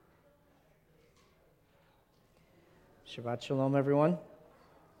Shabbat Shalom, everyone.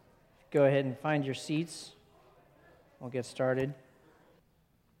 Go ahead and find your seats. We'll get started.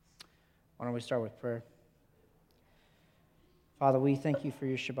 Why don't we start with prayer? Father, we thank you for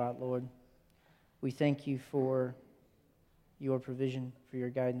your Shabbat, Lord. We thank you for your provision, for your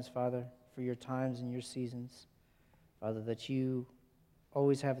guidance, Father, for your times and your seasons. Father, that you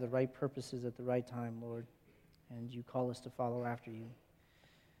always have the right purposes at the right time, Lord, and you call us to follow after you.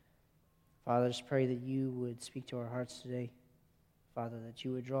 Father, I just pray that you would speak to our hearts today. Father, that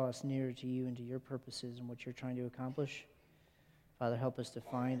you would draw us nearer to you and to your purposes and what you're trying to accomplish. Father, help us to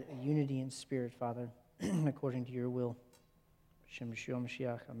find a unity in spirit, Father, according to your will. Shem Yeshua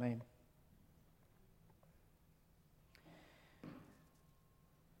Mashiach, Amen.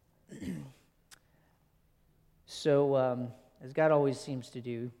 So, as God always seems to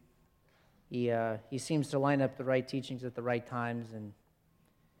do, He seems to line up the right teachings at the right times, and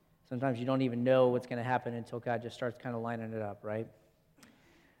sometimes you don't even know what's going to happen until God just starts kind of lining it up, right?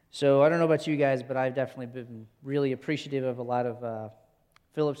 So I don't know about you guys, but I've definitely been really appreciative of a lot of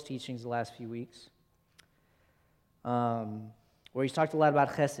Philip's teachings the last few weeks, where he's talked a lot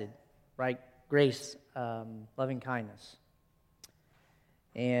about chesed, right? Grace, loving kindness.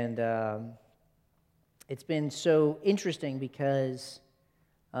 And it's been so interesting because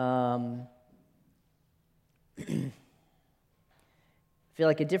I feel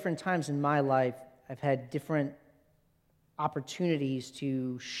like at different times in my life, I've had different opportunities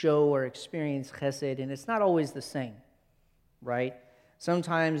to show or experience chesed, and it's not always the same, right?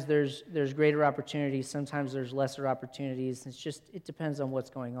 Sometimes there's greater opportunities, sometimes there's lesser opportunities. It depends on what's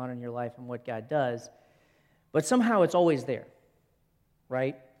going on in your life and what God does. But somehow it's always there,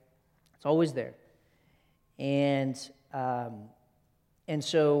 right? It's always there. And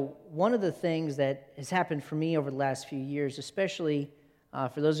so one of the things that has happened for me over the last few years, especially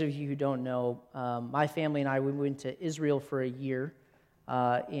for those of you who don't know, my family and I, we went to Israel for a year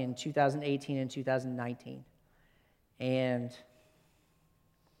in 2018 and 2019. And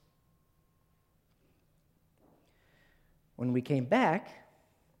when we came back,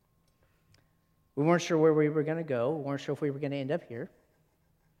 we weren't sure where we were going to go. We weren't sure if we were going to end up here.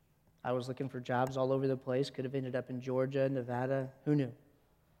 I was looking for jobs all over the place. Could have ended up in Georgia, Nevada. Who knew,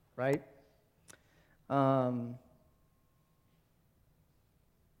 right?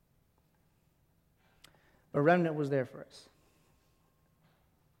 But Remnant was there for us.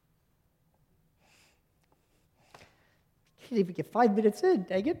 Can't even get 5 minutes in,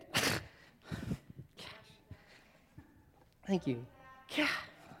 dang it. Thank you.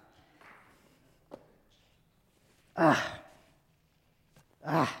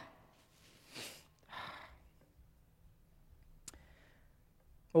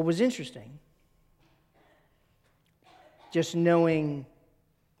 What was interesting, just knowing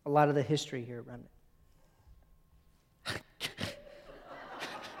a lot of the history here at Remnant.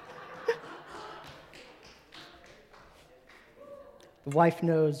 The wife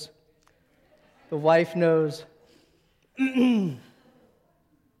knows. The wife knows. I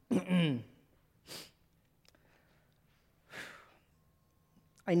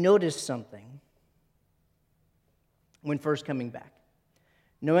noticed something when first coming back.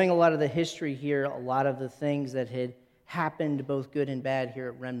 Knowing a lot of the history here, a lot of the things that had happened, both good and bad, here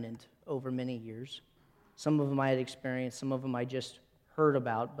at Remnant over many years. Some of them I had experienced, some of them I just heard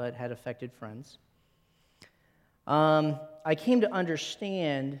about but had affected friends. I came to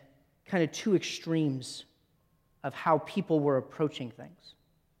understand kind of two extremes of how people were approaching things,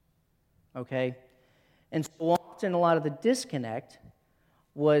 okay? And so often a lot of the disconnect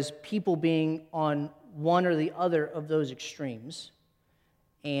was people being on one or the other of those extremes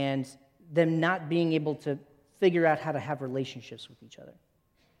and them not being able to figure out how to have relationships with each other,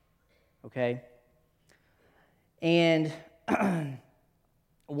 okay? And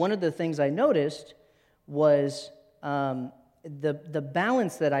one of the things I noticed was the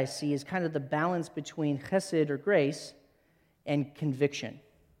balance that I see is kind of the balance between chesed or grace and conviction.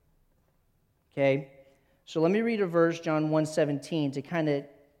 Okay? So let me read a verse, John 1:17, to kind of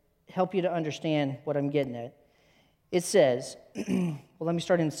help you to understand what I'm getting at. It says, well, let me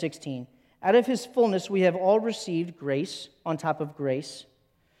start in 16. Out of his fullness we have all received grace on top of grace.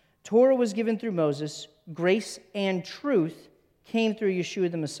 Torah was given through Moses. Grace and truth came through Yeshua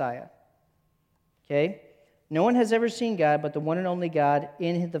the Messiah. Okay? No one has ever seen God, but the one and only God,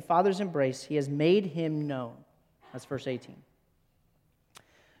 in the Father's embrace, he has made him known. That's verse 18.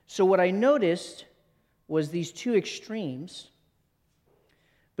 So what I noticed was these two extremes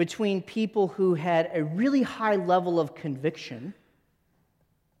between people who had a really high level of conviction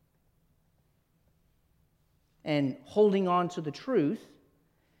and holding on to the truth,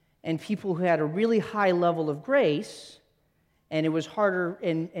 and people who had a really high level of grace and it was harder,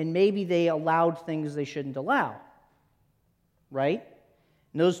 and maybe they allowed things they shouldn't allow, right?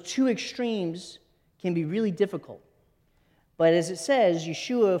 And those two extremes can be really difficult. But as it says,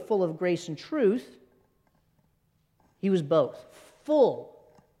 Yeshua, full of grace and truth, he was both, full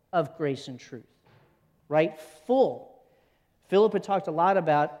of grace and truth, right? Full. Philip had talked a lot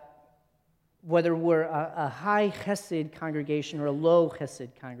about whether we're a high chesed congregation or a low chesed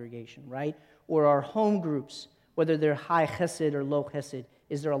congregation, right? Or our home groups, whether they're high chesed or low chesed.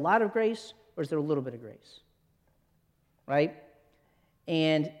 Is there a lot of grace or is there a little bit of grace? Right?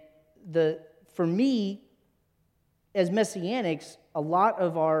 And for me, as Messianics, a lot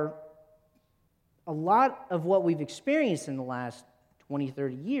of what we've experienced in the last 20,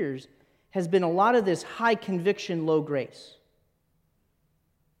 30 years has been a lot of this high conviction, low grace.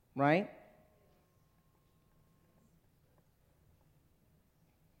 Right?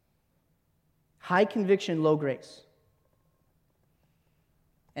 High conviction, low grace.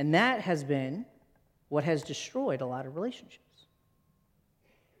 And that has been what has destroyed a lot of relationships.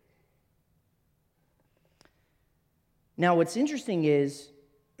 Now, what's interesting is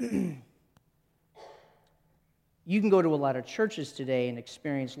you can go to a lot of churches today and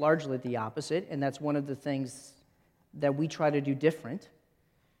experience largely the opposite, and that's one of the things that we try to do different.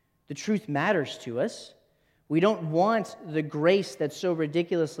 The truth matters to us. We don't want the grace that's so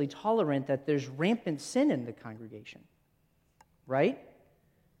ridiculously tolerant that there's rampant sin in the congregation, right?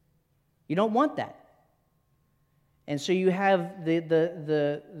 You don't want that. And so you have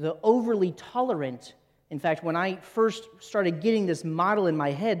the overly tolerant. In fact, when I first started getting this model in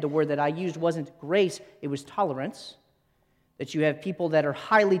my head, the word that I used wasn't grace, it was tolerance. That you have people that are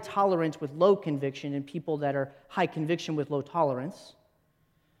highly tolerant with low conviction and people that are high conviction with low tolerance.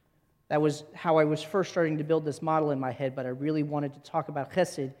 That was how I was first starting to build this model in my head, but I really wanted to talk about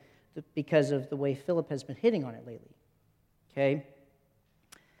chesed because of the way Philip has been hitting on it lately. Okay?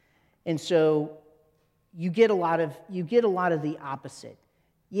 And so you get a lot of the opposite.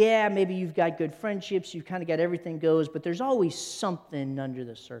 Yeah, maybe you've got good friendships, you've kind of got everything goes, but there's always something under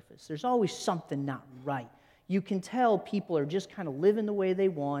the surface. There's always something not right. You can tell people are just kind of living the way they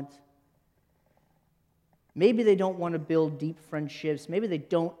want. Maybe they don't want to build deep friendships. Maybe they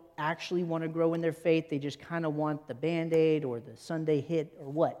don't actually want to grow in their faith. They just kind of want the Band-Aid or the Sunday hit or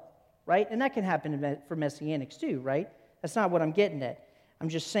what, right? And that can happen for Messianics too, right? That's not what I'm getting at. I'm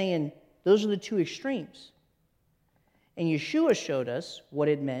just saying those are the two extremes. And Yeshua showed us what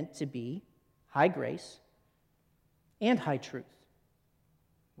it meant to be high grace and high truth,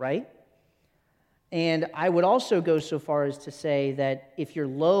 right? And I would also go so far as to say that if you're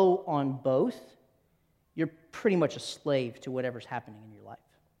low on both, you're pretty much a slave to whatever's happening in your life.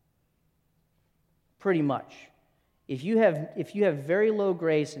 Pretty much. If you have very low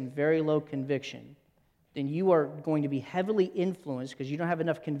grace and very low conviction, then you are going to be heavily influenced because you don't have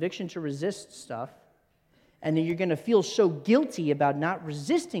enough conviction to resist stuff. And then you're going to feel so guilty about not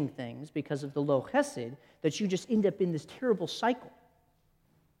resisting things because of the low chesed that you just end up in this terrible cycle.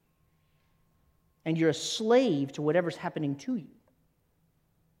 And you're a slave to whatever's happening to you.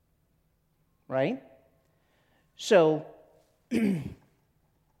 Right? So,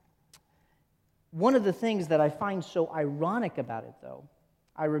 one of the things that I find so ironic about it, though,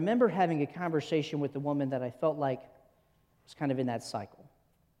 I remember having a conversation with a woman that I felt like was kind of in that cycle.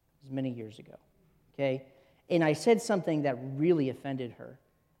 It was many years ago. Okay? And I said something that really offended her,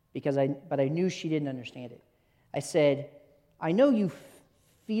 but I knew she didn't understand it. I said, I know you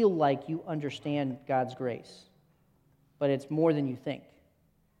feel like you understand God's grace, but it's more than you think.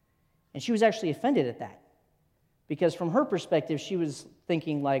 And she was actually offended at that, because from her perspective, she was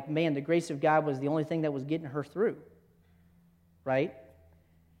thinking like, man, the grace of God was the only thing that was getting her through, right?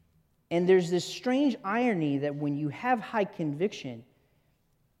 And there's this strange irony that when you have high conviction,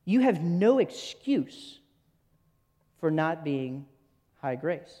 you have no excuse for not being high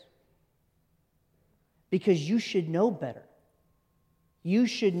grace. Because you should know better. You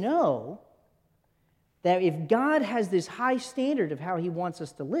should know that if God has this high standard of how He wants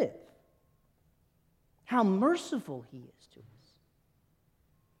us to live, how merciful He is to us,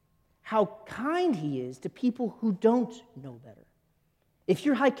 how kind He is to people who don't know better. If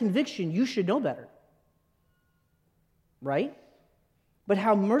you're high conviction, you should know better. Right? But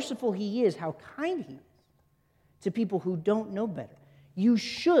how merciful He is, how kind He is to people who don't know better. You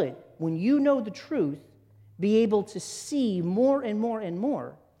should, when you know the truth, be able to see more and more and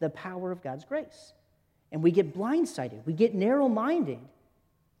more the power of God's grace. And we get blindsided. We get narrow-minded,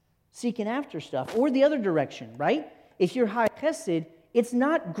 seeking after stuff. Or the other direction, right? If you're high chesed, it's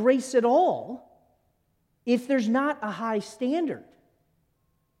not grace at all if there's not a high standard.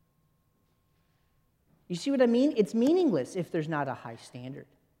 You see what I mean? It's meaningless if there's not a high standard.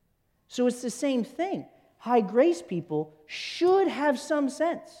 So it's the same thing. High grace people should have some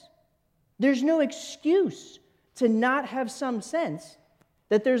sense. There's no excuse to not have some sense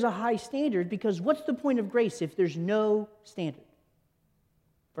that there's a high standard, because what's the point of grace if there's no standard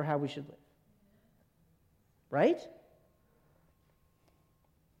for how we should live? Right?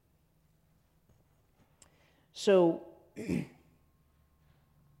 So,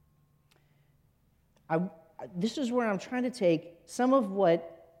 this is where I'm trying to take some of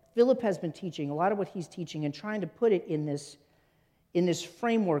what Philip has been teaching, a lot of what he's teaching, and trying to put it in this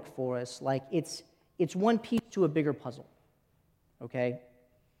framework for us, like it's one piece to a bigger puzzle, okay?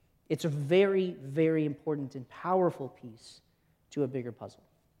 It's a very, very important and powerful piece to a bigger puzzle.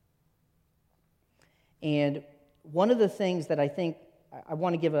 And one of the things that I think I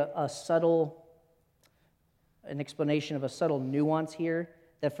want to give an explanation of a subtle nuance here,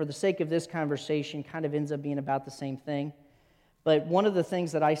 that for the sake of this conversation kind of ends up being about the same thing. But one of the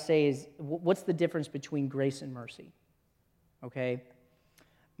things that I say is, what's the difference between grace and mercy? Okay?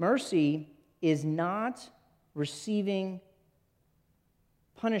 Mercy is not receiving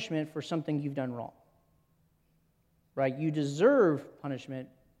punishment for something you've done wrong. Right? You deserve punishment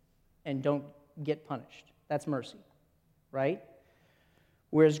and don't get punished. That's mercy. Right?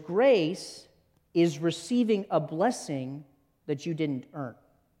 Whereas grace is receiving a blessing that you didn't earn.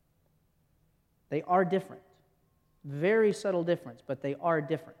 They are different. Very subtle difference, but they are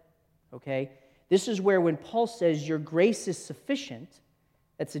different. Okay? This is where when Paul says your grace is sufficient,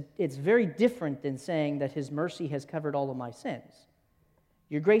 it's very different than saying that his mercy has covered all of my sins.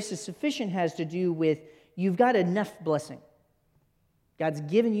 Your grace is sufficient has to do with you've got enough blessing. God's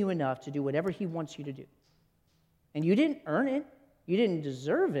given you enough to do whatever he wants you to do. And you didn't earn it. You didn't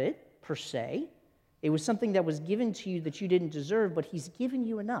deserve it, per se. It was something that was given to you that you didn't deserve, but he's given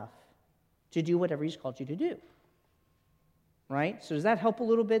you enough to do whatever he's called you to do. Right? So does that help a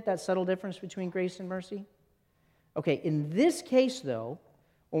little bit, that subtle difference between grace and mercy? Okay, in this case, though,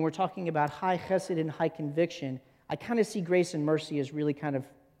 when we're talking about high chesed and high conviction, I kind of see grace and mercy as really kind of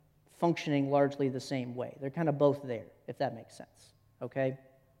functioning largely the same way. They're kind of both there, if that makes sense. Okay?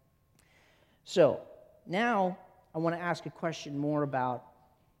 So, now I want to ask a question more about,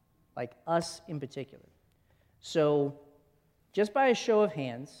 like, us in particular. So, just by a show of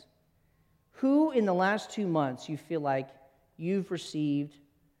hands, who in the last 2 months you feel like you've received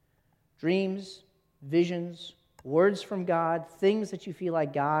dreams, visions, words from God, things that you feel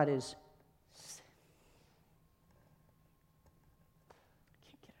like God is... I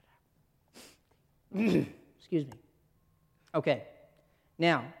can't get it out. Excuse me. Okay.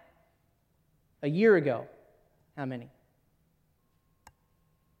 Now, a year ago, how many?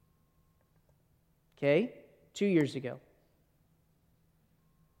 Okay. 2 years ago.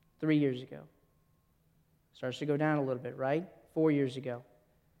 3 years ago. Starts to go down a little bit, right? 4 years ago.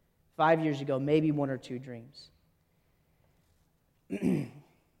 5 years ago, maybe 1 or 2 dreams. I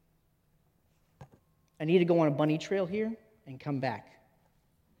need to go on a bunny trail here and come back.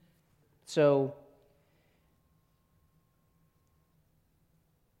 So,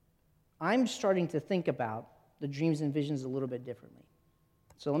 I'm starting to think about the dreams and visions a little bit differently.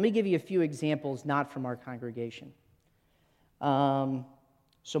 So let me give you a few examples, not from our congregation.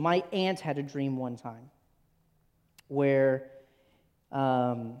 So my aunt had a dream one time where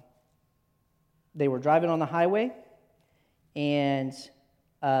they were driving on the highway, and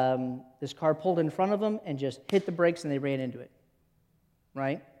this car pulled in front of them and just hit the brakes, and they ran into it,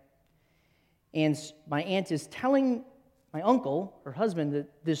 right? And my aunt is telling my uncle, her husband,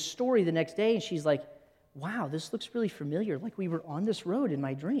 this story the next day, and she's like, wow, this looks really familiar, like we were on this road in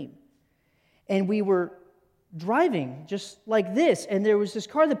my dream. And we were driving just like this, and there was this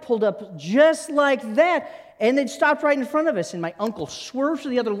car that pulled up just like that, and it stopped right in front of us, and my uncle swerved to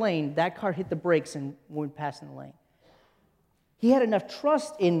the other lane. That car hit the brakes and went past in the lane. He had enough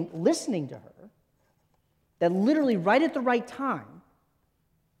trust in listening to her that literally right at the right time,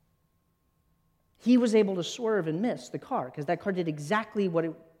 he was able to swerve and miss the car, because that car did exactly what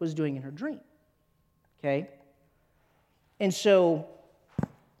it was doing in her dream. Okay? And so,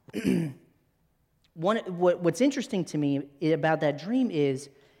 what's interesting to me about that dream is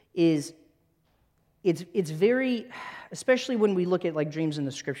it's very, especially when we look at like dreams in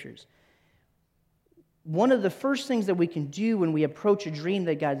the scriptures, one of the first things that we can do when we approach a dream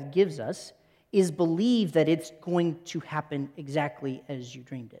that God gives us is believe that it's going to happen exactly as you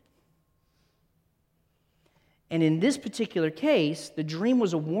dreamed it. And in this particular case, the dream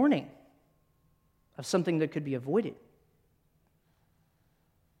was a warning of something that could be avoided.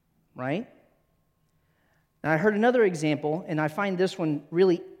 Right? Now, I heard another example, and I find this one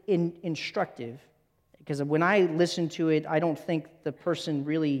really instructive, because when I listened to it, I don't think the person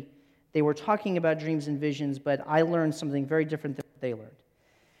really, they were talking about dreams and visions, but I learned something very different than what they learned.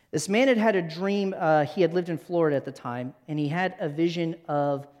 This man had a dream. He had lived in Florida at the time, and he had a vision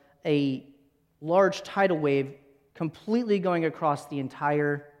of a large tidal wave completely going across the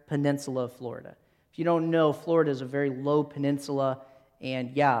entire peninsula of Florida. If you don't know, Florida is a very low peninsula,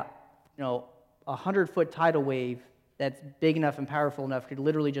 and a 100-foot tidal wave that's big enough and powerful enough could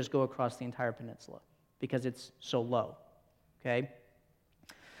literally just go across the entire peninsula because it's so low, okay?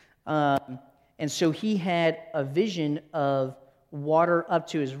 And so he had a vision of water up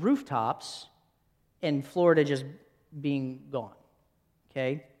to his rooftops and Florida just being gone,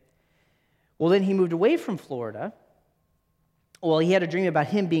 okay? Well, then he moved away from Florida. Well, he had a dream about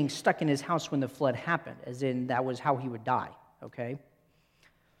him being stuck in his house when the flood happened, as in that was how he would die, okay?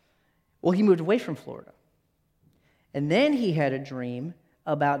 Well, he moved away from Florida. And then he had a dream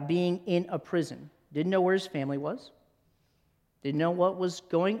about being in a prison. Didn't know where his family was. Didn't know what was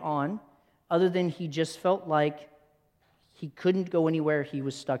going on, other than he just felt like he couldn't go anywhere. He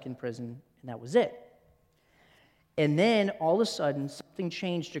was stuck in prison, and that was it. And then, all of a sudden, something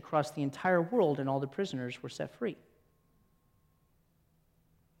changed across the entire world, and all the prisoners were set free.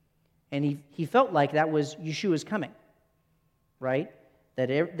 And he felt like that was Yeshua's coming, right? That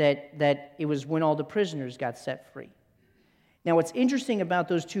it was when all the prisoners got set free. Now, what's interesting about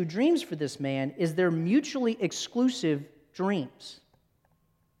those two dreams for this man is they're mutually exclusive dreams.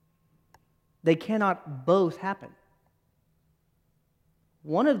 They cannot both happen.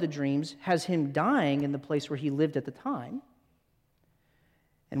 One of the dreams has him dying in the place where he lived at the time,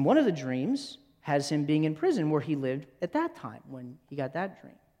 and one of the dreams has him being in prison where he lived at that time when he got that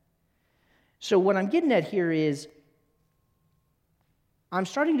dream. So what I'm getting at here is I'm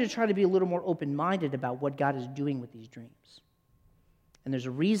starting to try to be a little more open-minded about what God is doing with these dreams. And there's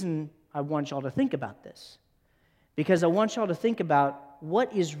a reason I want y'all to think about this. Because I want y'all to think about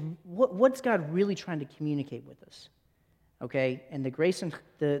what's God really trying to communicate with us. Okay? And the grace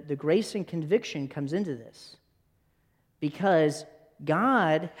and conviction comes into this. Because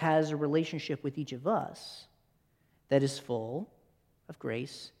God has a relationship with each of us that is full of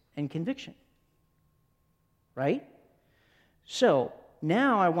grace and conviction. Right? So,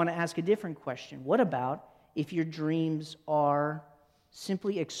 now I want to ask a different question. What about if your dreams are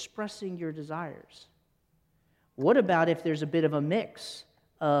simply expressing your desires? What about if there's a bit of a mix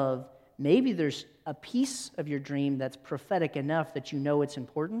of maybe there's a piece of your dream that's prophetic enough that you know it's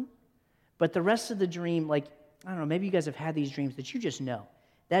important, but the rest of the dream, like, I don't know, maybe you guys have had these dreams that you just know.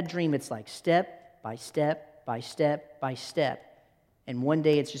 That dream, it's like step by step by step by step, and one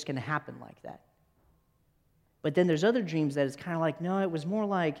day it's just going to happen like that. But then there's other dreams that it's kind of like, no, it was more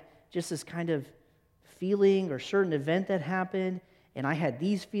like just this kind of feeling or certain event that happened, and I had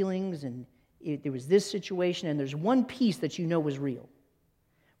these feelings, and there was this situation, and there's one piece that you know was real.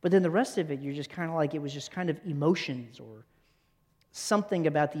 But then the rest of it, you're just kind of like, it was just kind of emotions or something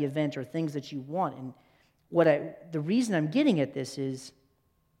about the event or things that you want. And the reason I'm getting at this is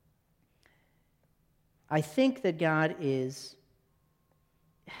I think that God is,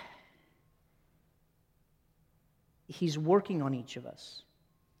 He's working on each of us.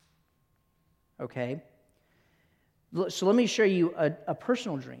 Okay? So let me share you a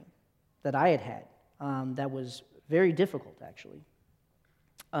personal dream that I had that was very difficult, actually.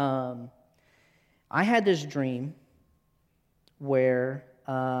 I had this dream where,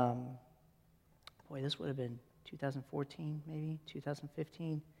 this would have been 2014, maybe,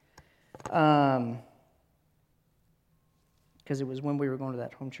 2015. Because it was when we were going to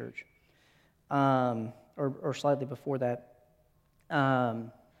that home church. Or slightly before that.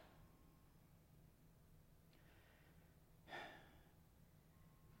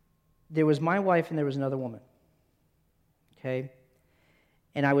 There was my wife and there was another woman. Okay?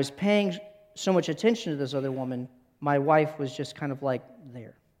 And I was paying so much attention to this other woman, my wife was just kind of like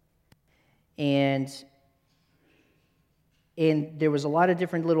there. And there was a lot of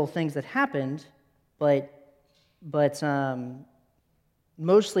different little things that happened, but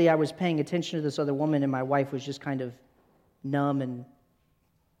mostly I was paying attention to this other woman, and my wife was just kind of numb and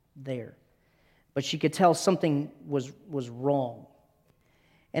there. But she could tell something was wrong.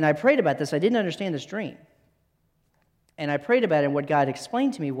 And I prayed about this. I didn't understand this dream. And I prayed about it, and what God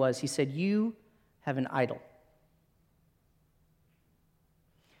explained to me was, He said, you have an idol.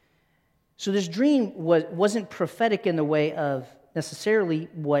 So this dream wasn't prophetic in the way of necessarily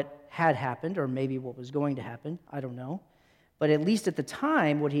what had happened, or maybe what was going to happen. I don't know. But at least at the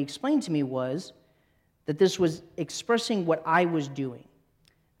time, what He explained to me was that this was expressing what I was doing.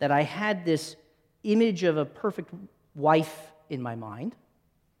 That I had this image of a perfect wife in my mind.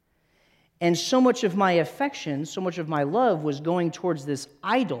 And so much of my affection, so much of my love was going towards this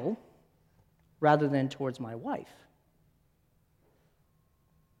idol rather than towards my wife.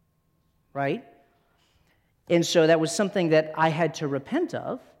 Right? And so that was something that I had to repent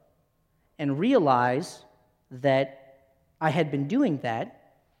of and realize that I had been doing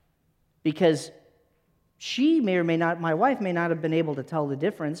that because she may or may not, my wife may not have been able to tell the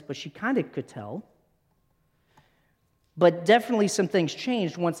difference, but she kind of could tell. But definitely some things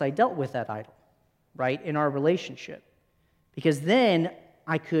changed once I dealt with that idol, right, in our relationship. Because then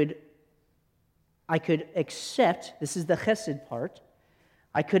I could accept, this is the chesed part,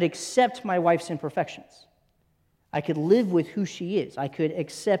 I could accept my wife's imperfections. I could live with who she is. I could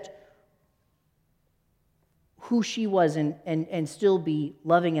accept who she was and still be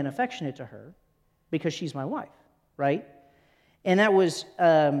loving and affectionate to her because she's my wife, right? And that was,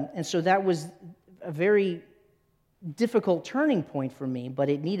 and so that was a very difficult turning point for me, but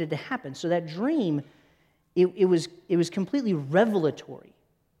it needed to happen. So that dream, it was completely revelatory,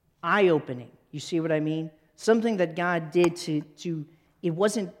 eye-opening. You see what I mean? Something that God did to it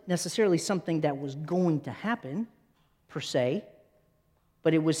wasn't necessarily something that was going to happen, per se,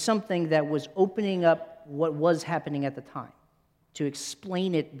 but it was something that was opening up what was happening at the time, to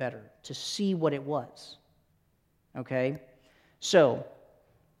explain it better, to see what it was. Okay? So,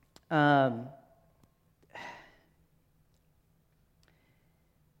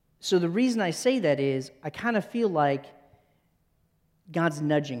 so the reason I say that is I kind of feel like God's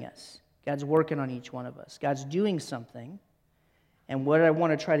nudging us. God's working on each one of us. God's doing something. And what I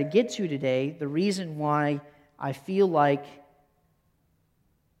want to try to get to today, the reason why I feel like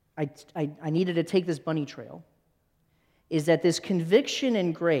I needed to take this bunny trail, is that this conviction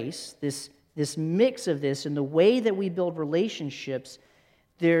and grace, this mix of this and the way that we build relationships,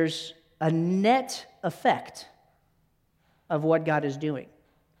 there's a net effect of what God is doing.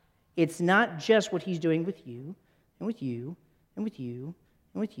 It's not just what he's doing with you, and with you, and with you,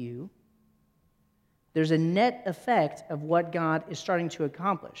 and with you. There's a net effect of what God is starting to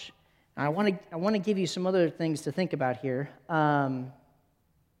accomplish. And I want to give you some other things to think about here.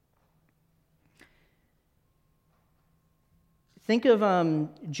 Think of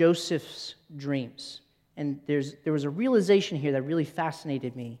Joseph's dreams. And there was a realization here that really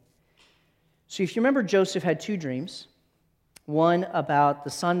fascinated me. So if you remember, Joseph had two dreams. One about the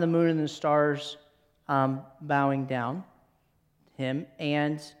sun, the moon, and the stars bowing down him,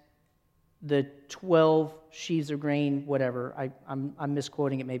 and the 12 sheaves of grain, whatever, I'm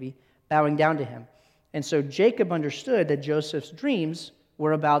misquoting it maybe, bowing down to him. And so Jacob understood that Joseph's dreams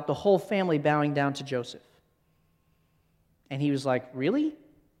were about the whole family bowing down to Joseph. And he was like, really?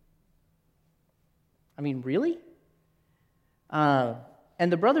 I mean, really? And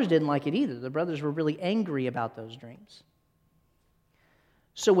the brothers didn't like it either. The brothers were really angry about those dreams.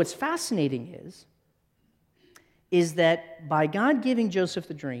 So what's fascinating is that by God giving Joseph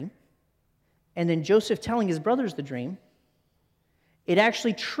the dream, and then Joseph telling his brothers the dream, it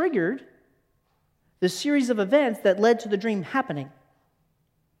actually triggered the series of events that led to the dream happening.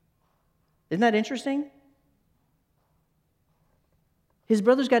 Isn't that interesting? His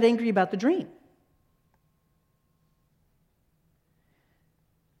brothers got angry about the dream.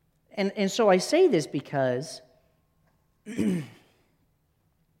 And so I say this because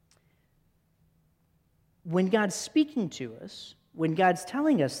when God's speaking to us, when God's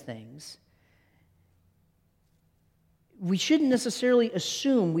telling us things, we shouldn't necessarily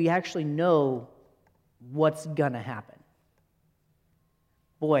assume we actually know what's going to happen.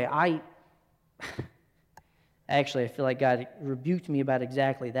 Boy, I feel like God rebuked me about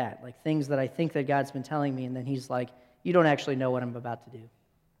exactly that. Like things that I think that God's been telling me, and then he's like, you don't actually know what I'm about to do.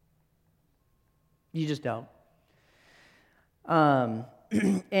 You just don't.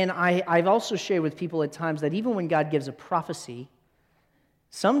 And I've also shared with people at times that even when God gives a prophecy,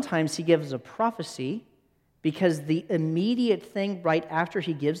 sometimes he gives a prophecy because the immediate thing right after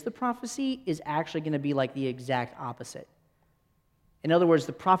he gives the prophecy is actually going to be like the exact opposite. In other words,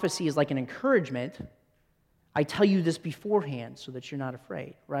 the prophecy is like an encouragement. I tell you this beforehand so that you're not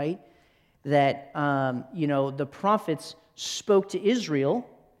afraid, right? That, the prophets spoke to Israel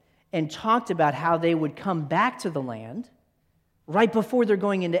and talked about how they would come back to the land right before they're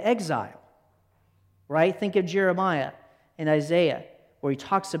going into exile, right? Think of Jeremiah and Isaiah, where he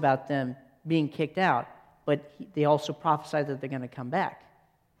talks about them being kicked out, but they also prophesy that they're going to come back,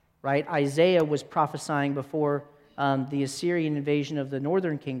 right? Isaiah was prophesying before the Assyrian invasion of the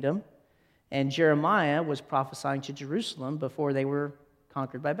northern kingdom, and Jeremiah was prophesying to Jerusalem before they were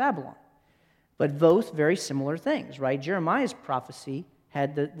conquered by Babylon. But both very similar things, right? Jeremiah's prophecy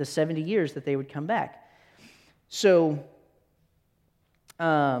had the 70 years that they would come back. So,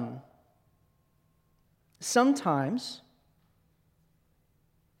 sometimes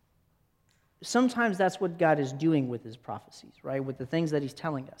that's what God is doing with his prophecies, right? With the things that he's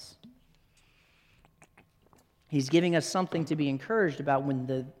telling us. He's giving us something to be encouraged about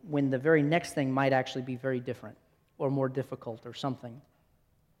when the very next thing might actually be very different or more difficult or something.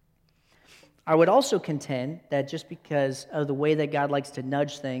 I would also contend that just because of the way that God likes to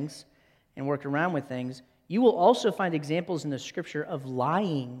nudge things and work around with things, you will also find examples in the Scripture of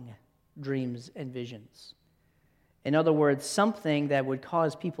lying dreams and visions. In other words, something that would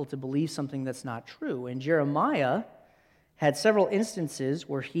cause people to believe something that's not true. And Jeremiah had several instances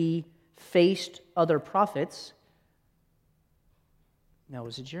where he faced other prophets. No,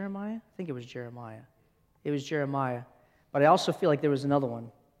 was it Jeremiah? I think it was Jeremiah. It was Jeremiah. But I also feel like there was another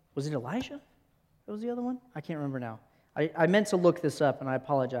one. Was it Elijah? That was the other one? I can't remember now. I meant to look this up, and I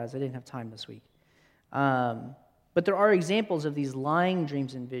apologize. I didn't have time this week. But there are examples of these lying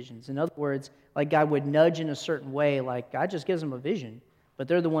dreams and visions. In other words, like God would nudge in a certain way, like God just gives them a vision, but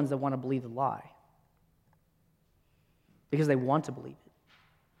they're the ones that want to believe the lie because they want to believe it.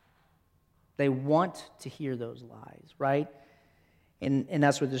 They want to hear those lies, right? And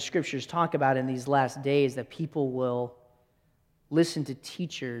that's what the Scriptures talk about in these last days, that people will listen to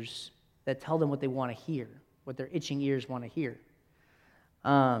teachers that tell them what they want to hear, what their itching ears want to hear.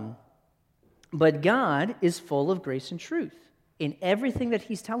 But God is full of grace and truth in everything that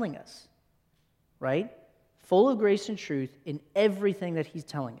he's telling us, right? Full of grace and truth in everything that he's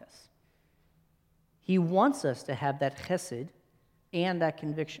telling us. He wants us to have that chesed and that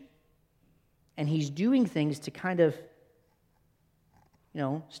conviction. And he's doing things to kind of,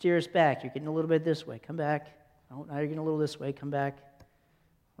 steer us back. You're getting a little bit this way. Come back. Oh, now you're getting a little this way. Come back.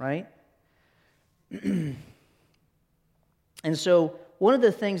 Right? And so one of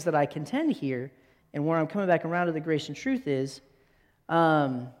the things that I contend here, and where I'm coming back around to the grace and truth is, we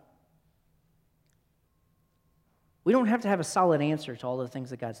don't have to have a solid answer to all the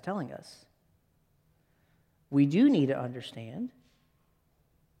things that God's telling us. We do need to understand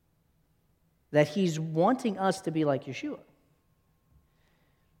that he's wanting us to be like Yeshua.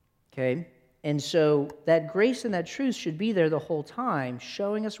 Okay? And so that grace and that truth should be there the whole time,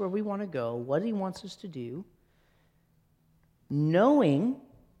 showing us where we want to go, what he wants us to do, knowing,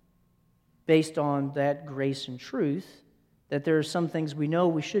 based on that grace and truth, that there are some things we know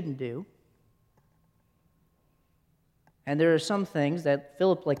we shouldn't do. And there are some things that,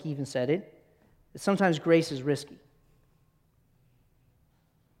 Philip even said it, that sometimes grace is risky.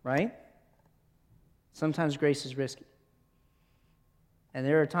 Right? Sometimes grace is risky. And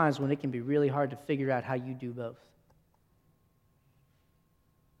there are times when it can be really hard to figure out how you do both.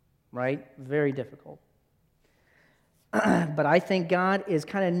 Right? Very difficult. But I think God is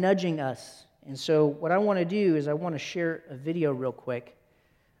kind of nudging us. And so what I want to do is I want to share a video real quick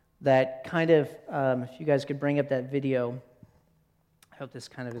that kind of, if you guys could bring up that video, I hope this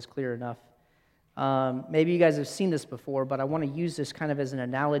kind of is clear enough. Maybe you guys have seen this before, but I want to use this kind of as an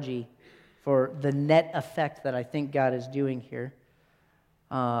analogy for the net effect that I think God is doing here.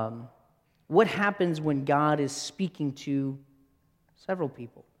 What happens when God is speaking to several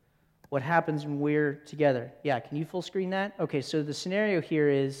people? What happens when we're together? Yeah, can you full screen that? Okay, so the scenario here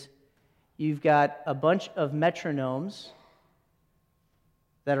is you've got a bunch of metronomes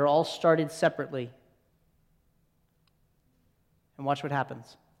that are all started separately. And watch what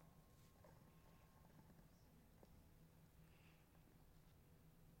happens.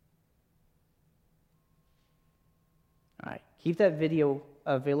 All right, keep that video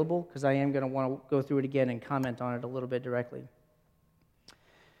available because I am going to want to go through it again and comment on it a little bit directly.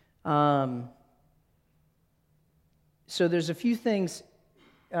 So there's a few things.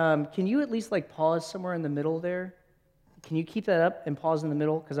 Can you at least pause somewhere in the middle there? Can you keep that up and pause in the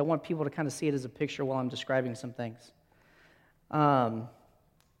middle? Because I want people to kind of see it as a picture while I'm describing some things.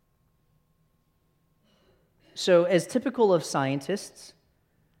 So as typical of scientists,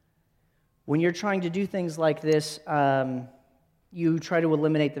 when you're trying to do things like this, you try to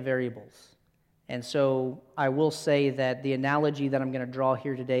eliminate the variables. And so I will say that the analogy that I'm going to draw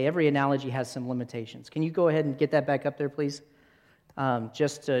here today, every analogy has some limitations. Can you go ahead and get that back up there, please?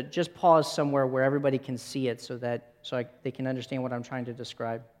 Just pause somewhere where everybody can see it so they can understand what I'm trying to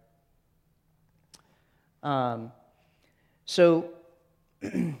describe. So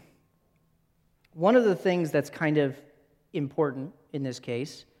one of the things that's kind of important in this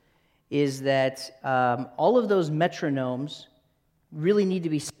case is that all of those metronomes really need to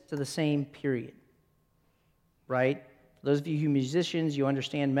be set to the same period, right? For those of you who are musicians, you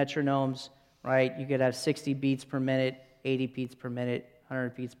understand metronomes, right? You could have 60 beats per minute, 80 beats per minute,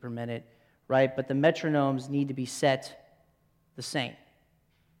 100 beats per minute, right? But the metronomes need to be set the same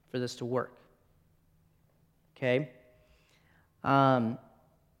for this to work, okay?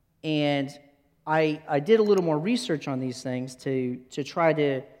 And I did a little more research on these things to try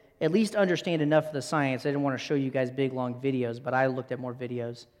to at least understand enough of the science. I didn't want to show you guys big, long videos, but I looked at more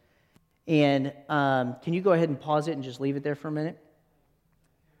videos. And can you go ahead and pause it and just leave it there for a minute?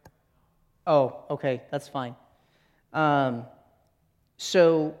 Oh, okay, that's fine.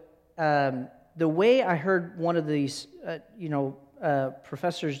 So the way I heard one of these,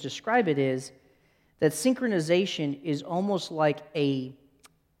 professors describe it is that synchronization is almost like a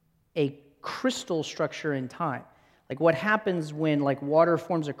crystal structure in time. Like what happens when like water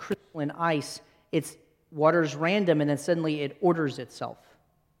forms a crystal in ice, water's random and then suddenly it orders itself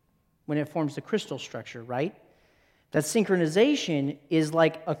when it forms the crystal structure, right? That synchronization is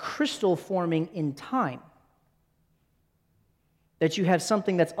like a crystal forming in time. That you have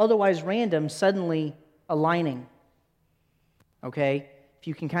something that's otherwise random suddenly aligning. Okay? If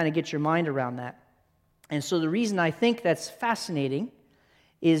you can kind of get your mind around that. And so the reason I think that's fascinating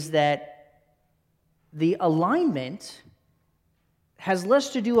is that the alignment has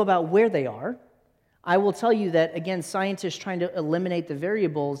less to do about where they are. I will tell you that, again, scientists trying to eliminate the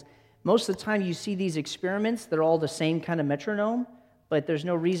variables, most of the time you see these experiments, they're all the same kind of metronome, but there's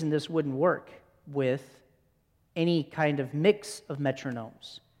no reason this wouldn't work with any kind of mix of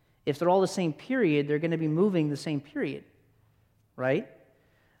metronomes. If they're all the same period, they're going to be moving the same period, right?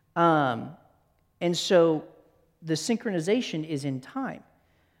 And so the synchronization is in time.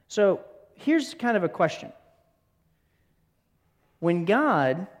 So here's kind of a question. When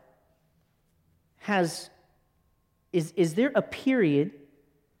God is there a period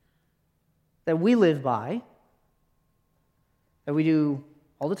that we live by, that we do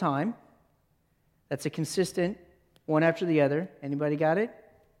all the time, that's a consistent one after the other? Anybody got it?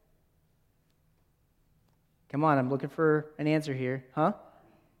 Come on, I'm looking for an answer here. Huh?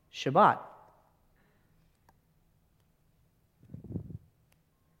 Shabbat.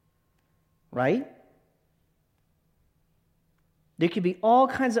 Right? There could be all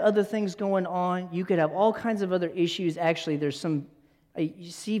kinds of other things going on. You could have all kinds of other issues. Actually,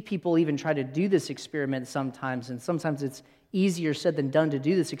 you see people even try to do this experiment sometimes, and sometimes it's easier said than done to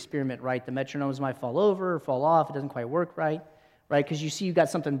do this experiment right. The metronomes might fall over or fall off. It doesn't quite work right? Because you see you've got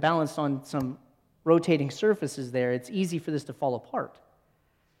something balanced on some rotating surfaces there. It's easy for this to fall apart.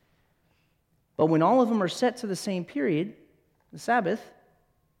 But when all of them are set to the same period, the Sabbath,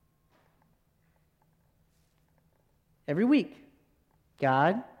 every week,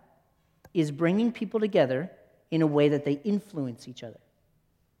 God is bringing people together in a way that they influence each other.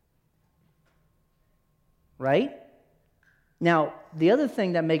 Right? Now, the other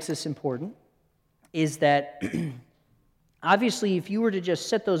thing that makes this important is that obviously if you were to just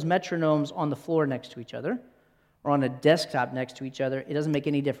set those metronomes on the floor next to each other or on a desktop next to each other, it doesn't make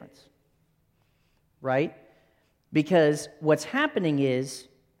any difference. Right? Because what's happening is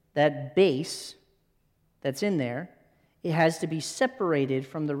that bass that's in there, it has to be separated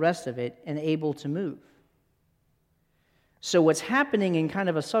from the rest of it and able to move. So what's happening in kind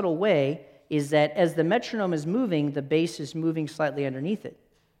of a subtle way is that as the metronome is moving, the bass is moving slightly underneath it.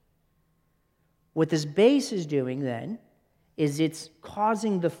 What this bass is doing then is it's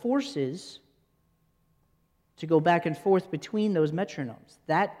causing the forces to go back and forth between those metronomes.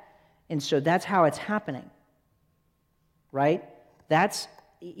 And so that's how it's happening, right?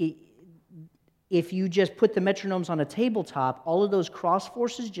 If you just put the metronomes on a tabletop, all of those cross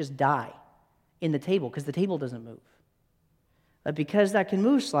forces just die in the table because the table doesn't move. But because that can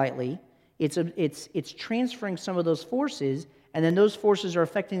move slightly, it's transferring some of those forces, and then those forces are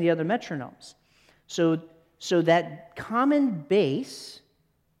affecting the other metronomes. So that common base,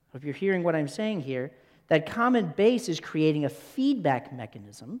 if you're hearing what I'm saying here, that common base is creating a feedback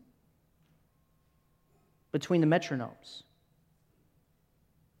mechanism between the metronomes.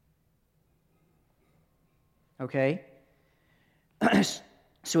 Okay?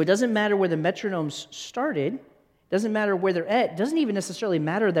 So it doesn't matter where the metronomes started, it doesn't matter where they're at, it doesn't even necessarily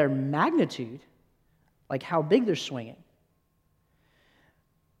matter their magnitude, like how big they're swinging.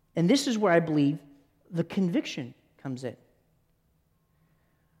 And this is where I believe the conviction comes in.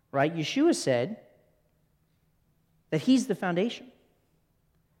 Right? Yeshua said that he's the foundation.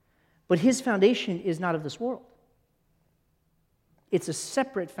 But his foundation is not of this world. It's a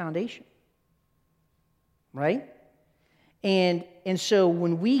separate foundation. Right? And so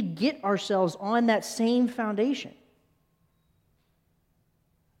when we get ourselves on that same foundation,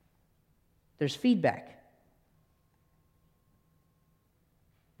 there's feedback.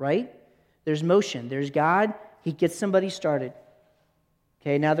 Right? There's motion. There's God. He gets somebody started.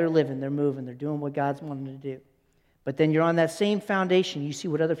 Okay, now they're living, they're moving, they're doing what God's wanting them to do. But then you're on that same foundation, you see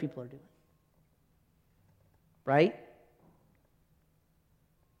what other people are doing. right?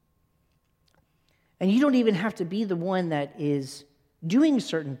 And you don't even have to be the one that is doing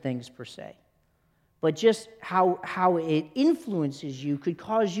certain things per se, but just how it influences you could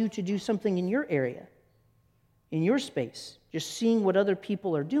cause you to do something in your area, in your space, just seeing what other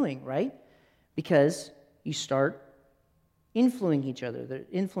people are doing, right? Because you start influencing each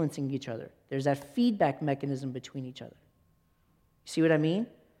other. There's that feedback mechanism between each other. See what I mean?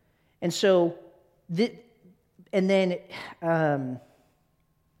 And so, the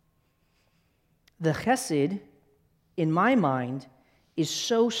chesed, in my mind, is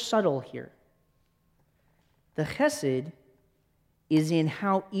so subtle here. The chesed is in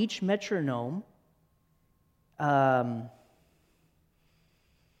how each metronome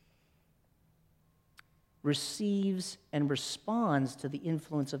receives and responds to the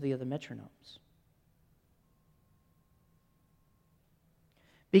influence of the other metronomes.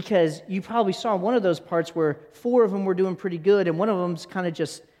 Because you probably saw one of those parts where 4 of them were doing pretty good, and one of them's kind of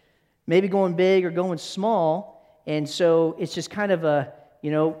just maybe going big or going small, and so it's just kind of a,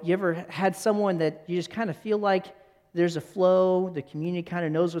 you ever had someone that you just kind of feel like there's a flow, the community kind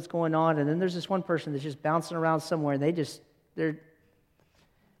of knows what's going on, and then there's this one person that's just bouncing around somewhere, and they're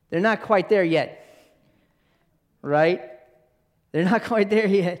not quite there yet, right? They're not quite there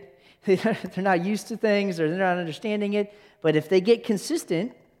yet. They're not used to things, or they're not understanding it, but if they get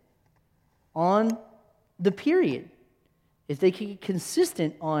consistent on the period, if they can get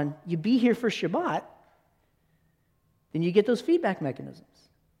consistent on you be here for Shabbat, then you get those feedback mechanisms.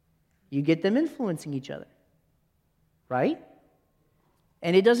 You get them influencing each other, right?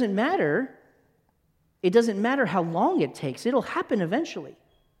 And it doesn't matter how long it takes. It'll happen eventually.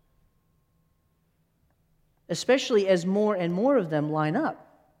 Especially as more and more of them line up.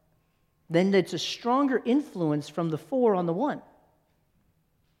 Then it's a stronger influence from the 4 on the 1.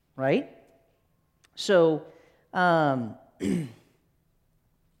 Right? So, I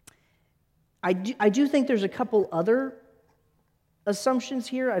do think there's a couple other assumptions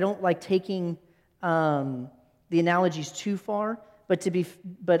here. I don't like taking the analogies too far,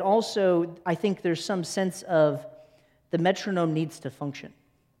 but also I think there's some sense of the metronome needs to function.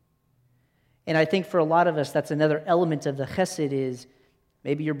 And I think for a lot of us, that's another element of the chesed is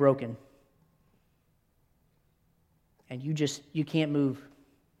maybe you're broken. And you can't move.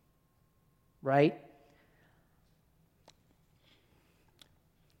 Right?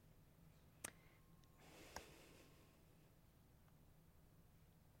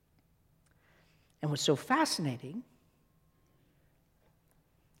 And what's so fascinating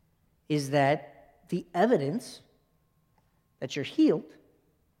is that the evidence that you're healed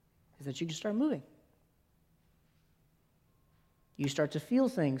is that you can start moving. You start to feel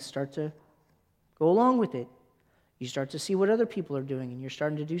things, start to go along with it. You start to see what other people are doing, and you're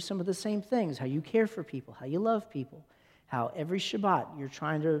starting to do some of the same things, how you care for people, how you love people, how every Shabbat you're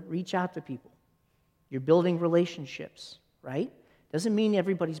trying to reach out to people. You're building relationships, right? Doesn't mean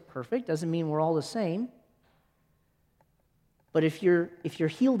everybody's perfect, doesn't mean we're all the same. But if you're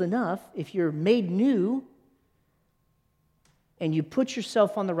healed enough, if you're made new, and you put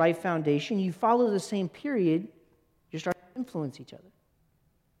yourself on the right foundation, you follow the same period, you start to influence each other.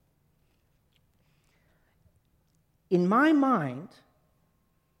 In my mind,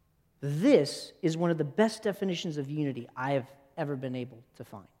 this is one of the best definitions of unity I have ever been able to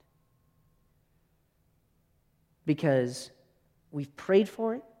find. Because we've prayed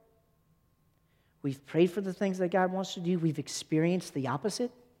for it. We've prayed for the things that God wants to do. We've experienced the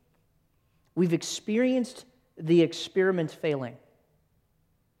opposite. We've experienced the experiment failing.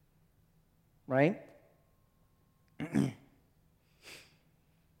 Right?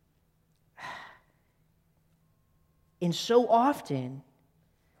 And so often,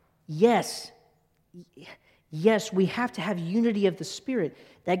 yes, we have to have unity of the Spirit.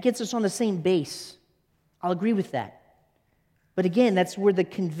 That gets us on the same base. I'll agree with that. But again, that's where the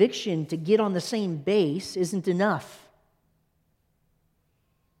conviction to get on the same base isn't enough.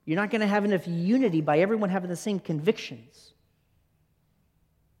 You're not going to have enough unity by everyone having the same convictions.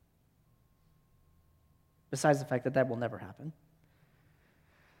 Besides the fact that that will never happen.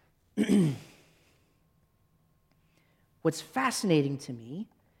 What's fascinating to me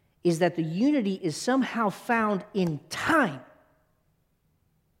is that the unity is somehow found in time.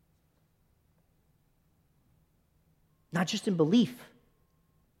 Not just in belief.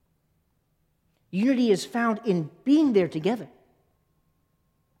 Unity is found in being there together.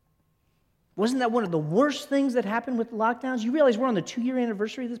 Wasn't that one of the worst things that happened with the lockdowns? You realize we're on the 2-year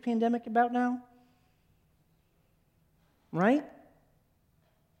anniversary of this pandemic about now? Right?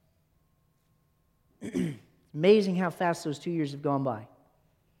 Amazing how fast those 2 years have gone by.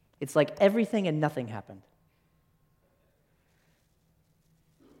 It's like everything and nothing happened.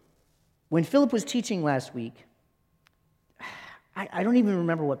 When Philip was teaching last week, I don't even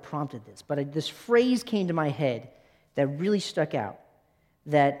remember what prompted this, but this phrase came to my head that really stuck out,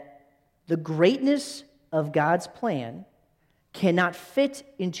 that the greatness of God's plan cannot fit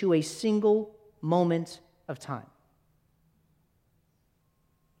into a single moment of time.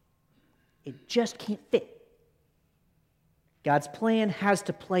 It just can't fit. God's plan has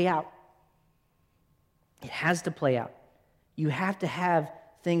to play out. It has to play out. You have to have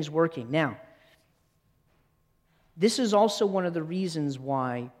things working. Now, this is also one of the reasons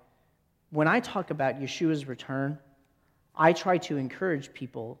why when I talk about Yeshua's return, I try to encourage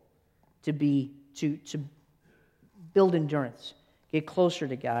people to build endurance, get closer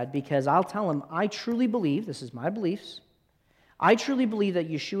to God, because I'll tell them, I truly believe, this is my beliefs, I truly believe that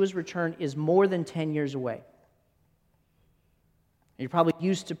Yeshua's return is more than 10 years away. You're probably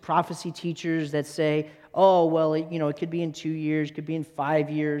used to prophecy teachers that say, oh, well, it could be in 2 years, it could be in 5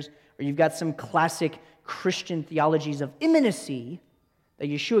 years, or you've got some classic Christian theologies of imminency that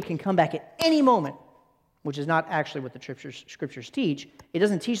Yeshua can come back at any moment, which is not actually what the scriptures teach. It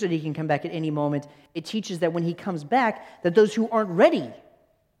doesn't teach that he can come back at any moment. It teaches that when he comes back, that those who aren't ready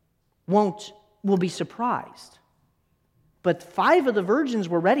will be surprised. But 5 of the virgins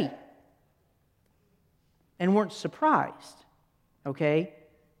were ready and weren't surprised. Okay?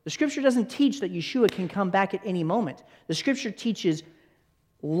 The scripture doesn't teach that Yeshua can come back at any moment. The scripture teaches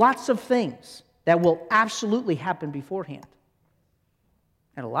lots of things that will absolutely happen beforehand.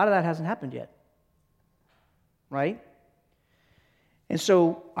 And a lot of that hasn't happened yet. Right? And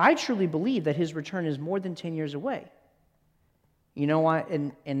so I truly believe that his return is more than 10 years away. You know why?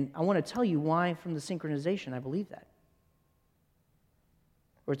 And I want to tell you why from the synchronization I believe that.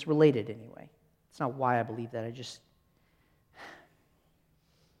 Or it's related anyway. It's not why I believe that.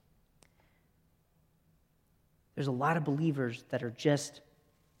 There's a lot of believers that are just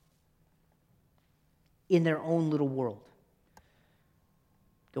in their own little world,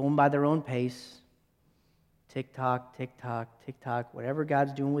 going by their own pace, tick-tock, tick-tock, tick-tock, whatever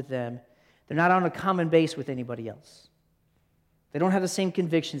God's doing with them. They're not on a common base with anybody else. They don't have the same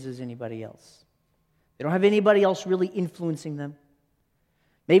convictions as anybody else. They don't have anybody else really influencing them.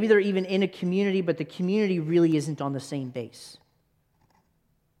 Maybe they're even in a community, but the community really isn't on the same base.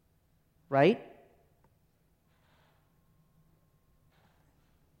 Right?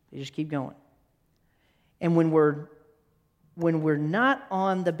 They just keep going. And when we're not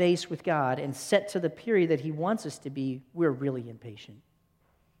on the base with God and set to the period that he wants us to be, we're really impatient.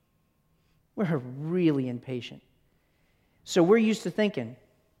 We're really impatient. So we're used to thinking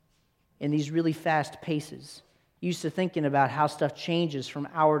in these really fast paces, used to thinking about how stuff changes from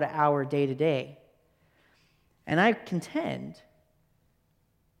hour to hour, day to day. And I contend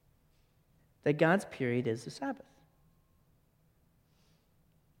that God's period is the Sabbath.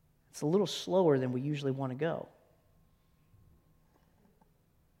 It's a little slower than we usually want to go.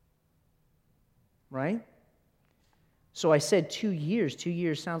 Right? So I said 2 years. 2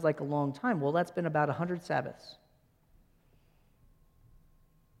 years sounds like a long time. Well, that's been about 100 Sabbaths.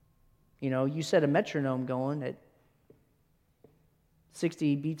 You set a metronome going at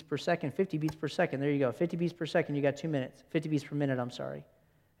 60 beats per second, 50 beats per second. There you go. 50 beats per second, you got 2 minutes. 50 beats per minute, I'm sorry.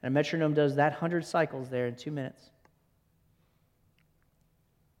 And a metronome does that 100 cycles there in 2 minutes.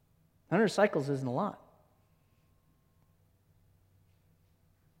 100 cycles isn't a lot.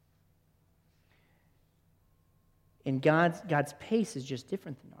 And God's pace is just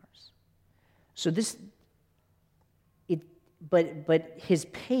different than ours. So but his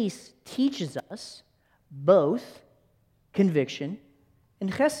pace teaches us both conviction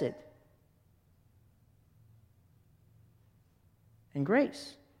and chesed and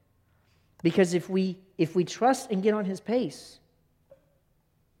grace. Because if we trust and get on his pace,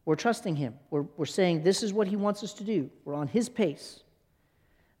 we're trusting him. We're saying this is what he wants us to do. We're on his pace.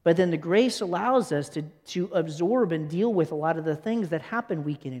 But then the grace allows us to absorb and deal with a lot of the things that happen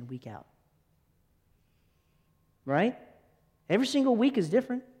week in and week out. Right? Every single week is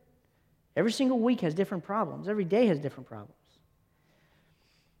different. Every single week has different problems. Every day has different problems.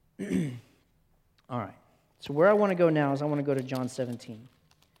 All right. So where I want to go now is I want to go to John 17.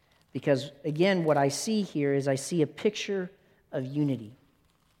 Because, again, what I see here is I see a picture of unity.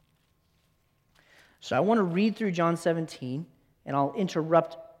 So I want to read through John 17, and I'll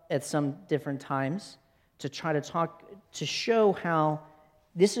interrupt at some different times to try to show how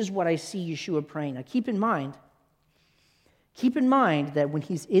this is what I see Yeshua praying. Now keep in mind that when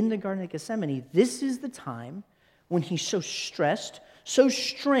he's in the Garden of Gethsemane, this is the time when he's so stressed, so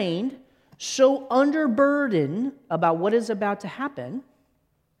strained, so under burden about what is about to happen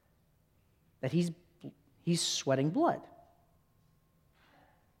that he's sweating blood.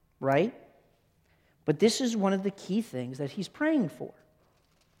 right? But this is one of the key things that he's praying for,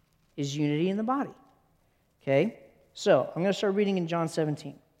 is unity in the body. Okay? So, I'm going to start reading in John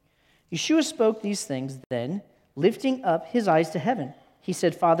 17. Yeshua spoke these things then, lifting up his eyes to heaven. He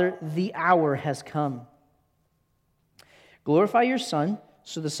said, Father, the hour has come. Glorify your Son,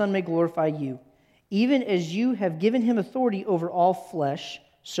 so the Son may glorify you. Even as you have given him authority over all flesh,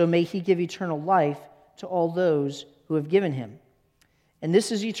 so may he give eternal life to all those who have given him. And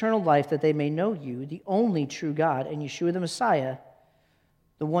this is eternal life, that they may know you, the only true God, and Yeshua the Messiah,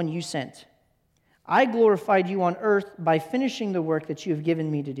 the one you sent. I glorified you on earth by finishing the work that you have given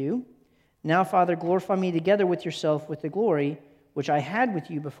me to do. Now, Father, glorify me together with yourself with the glory which I had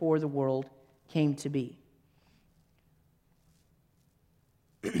with you before the world came to be.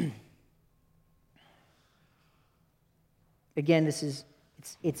 Again,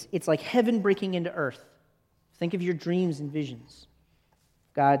 it's like heaven breaking into earth. Think of your dreams and visions.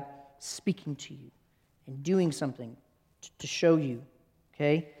 God speaking to you and doing something to show you,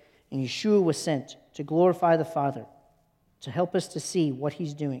 okay? And Yeshua was sent to glorify the Father, to help us to see what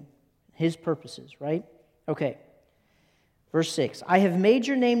he's doing, his purposes, right? Okay. Verse 6, I have made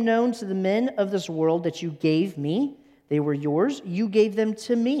your name known to the men of this world that you gave me. They were yours. You gave them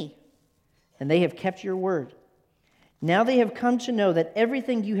to me, and they have kept your word. Now they have come to know that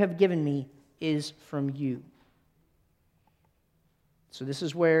everything you have given me is from you. So this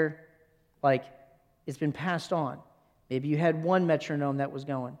is where, it's been passed on. Maybe you had one metronome that was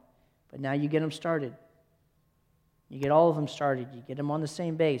going, but now you get them started. You get all of them started. You get them on the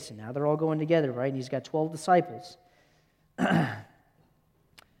same base, and now they're all going together, right? And he's got 12 disciples. The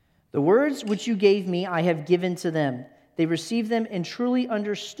words which you gave me, I have given to them. They received them and truly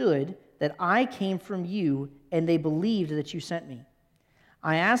understood that I came from you, and they believed that you sent me.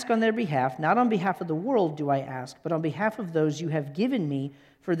 I ask on their behalf, not on behalf of the world do I ask, but on behalf of those you have given me,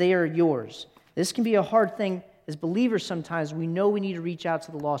 for they are yours. This can be a hard thing as believers sometimes. We know we need to reach out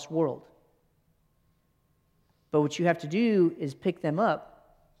to the lost world. But what you have to do is pick them up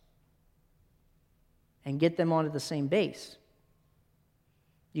and get them onto the same base.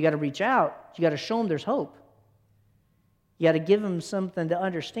 You got to reach out. You got to show them there's hope. You got to give them something to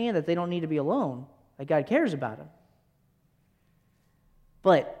understand that they don't need to be alone, that God cares about them.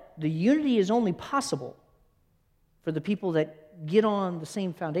 But the unity is only possible for the people that get on the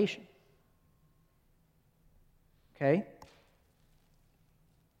same foundation. Okay?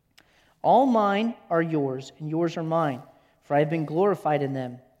 All mine are yours, and yours are mine, for I have been glorified in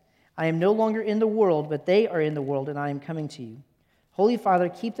them. I am no longer in the world, but they are in the world, and I am coming to you. Holy Father,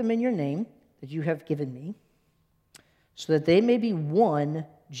 keep them in your name that you have given me, so that they may be one,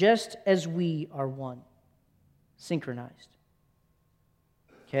 just as we are one, synchronized.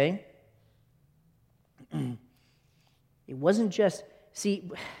 Okay? It wasn't just,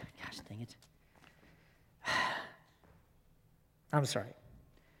 gosh dang it. I'm sorry.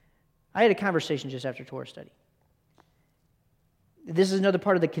 I had a conversation just after Torah study. This is another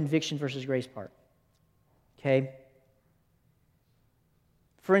part of the conviction versus grace part. Okay?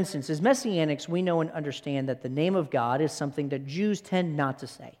 For instance, as Messianics, we know and understand that the name of God is something that Jews tend not to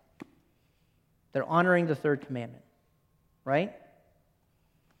say. They're honoring the third commandment. Right?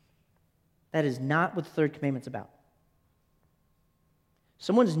 That is not what the third commandment's about.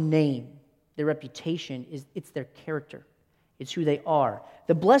 Someone's name, their reputation, it's their character. It's who they are.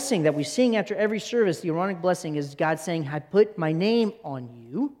 The blessing that we sing after every service, the Aaronic blessing, is God saying, I put my name on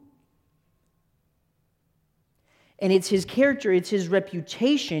you. And it's his character, it's his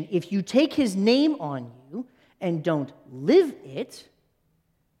reputation. If you take his name on you and don't live it,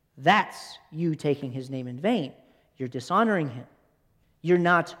 that's you taking his name in vain. You're dishonoring him. You're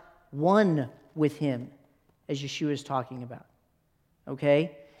not one with him, as Yeshua is talking about.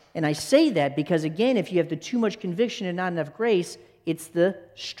 Okay? And I say that because, again, if you have too much conviction and not enough grace, it's the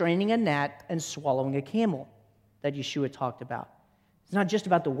straining a gnat and swallowing a camel that Yeshua talked about. It's not just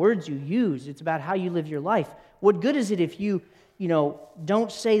about the words you use. It's about how you live your life. What good is it if you don't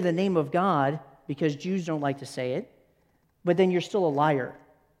say the name of God because Jews don't like to say it, but then you're still a liar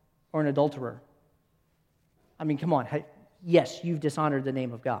or an adulterer? I mean, come on. Yes, you've dishonored the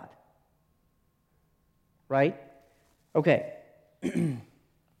name of God. Right? Okay.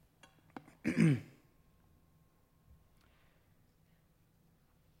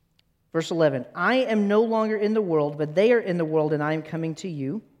 Verse 11, I am no longer in the world, but they are in the world, and I am coming to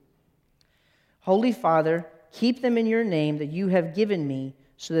you. Holy Father, keep them in your name that you have given me,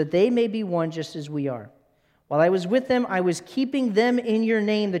 so that they may be one just as we are. While I was with them, I was keeping them in your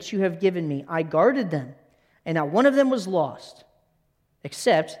name that you have given me. I guarded them, and not one of them was lost,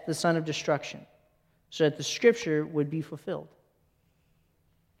 except the son of destruction, so that the scripture would be fulfilled.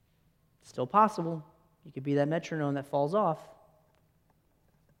 It's still possible. You could be that metronome that falls off.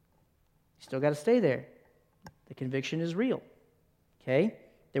 You still got to stay there. The conviction is real. Okay?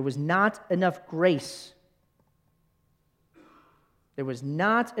 There was not enough grace. There was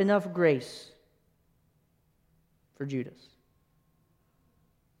not enough grace for Judas.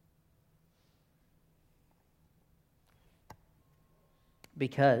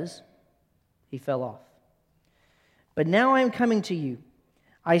 Because he fell off. But now I am coming to you.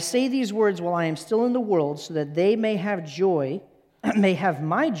 I say these words while I am still in the world, so that they may have joy, may have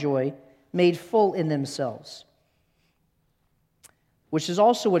my joy made full in themselves. Which is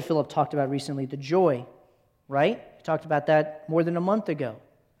also what Philip talked about recently, the joy, right? He talked about that more than a month ago,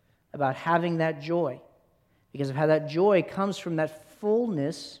 about having that joy. Because of how that joy comes from that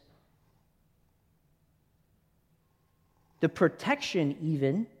fullness, the protection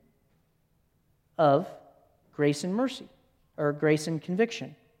even of grace and mercy, or grace and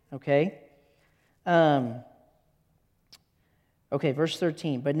conviction, okay? Verse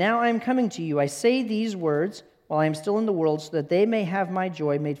 13. But now I am coming to you. I say these words while I am still in the world, so that they may have my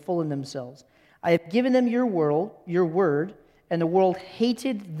joy made full in themselves. I have given them your word, and the world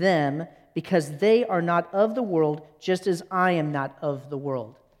hated them because they are not of the world, just as I am not of the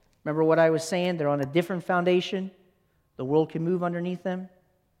world. Remember what I was saying? They're on a different foundation. The world can move underneath them.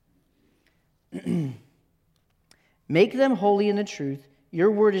 Make them holy in the truth. Your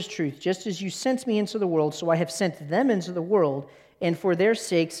word is truth. Just as you sent me into the world, so I have sent them into the world, and for their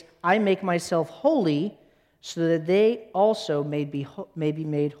sakes I make myself holy, so that they also may be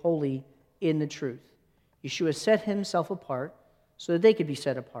made holy in the truth. Yeshua set himself apart so that they could be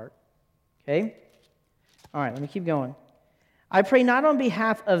set apart. Okay? All right, let me keep going. I pray not on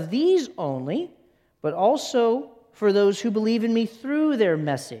behalf of these only, but also for those who believe in me through their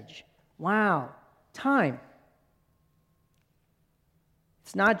message. Wow, time.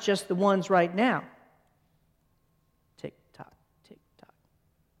 It's not just the ones right now. Tick tock, tick tock.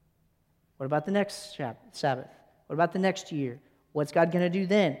 What about the next Sabbath? What about the next year? What's God going to do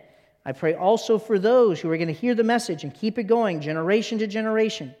then? I pray also for those who are going to hear the message and keep it going generation to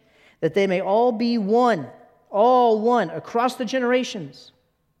generation, that they may all be one, all one, across the generations.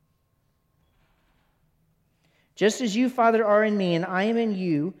 Just as you, Father, are in me and I am in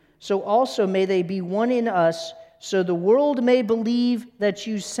you, so also may they be one in us, so the world may believe that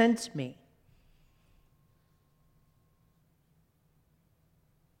you sent me.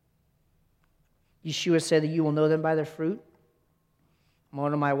 Yeshua said that you will know them by their fruit.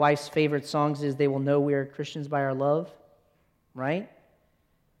 One of my wife's favorite songs is, "They will know we are Christians by our love," right?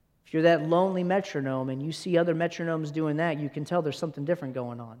 If you're that lonely metronome and you see other metronomes doing that, you can tell there's something different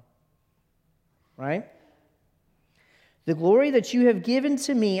going on, right? The glory that you have given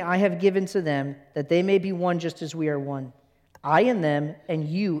to me, I have given to them, that they may be one just as we are one. I in them and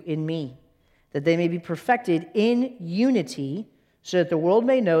you in me, that they may be perfected in unity, so that the world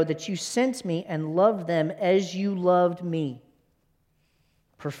may know that you sent me and loved them as you loved me.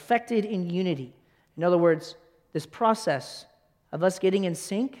 Perfected in unity. In other words, this process of us getting in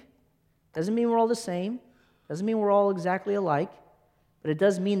sync doesn't mean we're all the same, doesn't mean we're all exactly alike, but it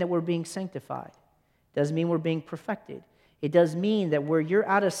does mean that we're being sanctified. It does mean we're being perfected. It does mean that where you're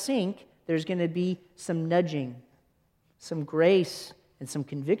out of sync, there's going to be some nudging, some grace, and some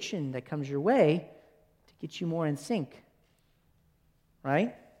conviction that comes your way to get you more in sync.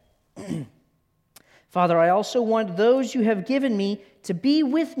 Right? Father, I also want those you have given me to be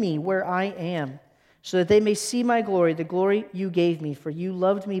with me where I am, so that they may see my glory, the glory you gave me, for you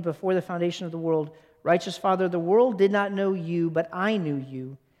loved me before the foundation of the world. Righteous Father, the world did not know you, but I knew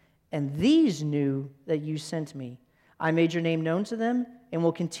you, and these knew that you sent me. I made your name known to them and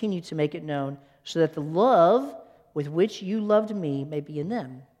will continue to make it known, so that the love with which you loved me may be in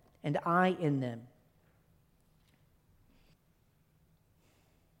them, and I in them.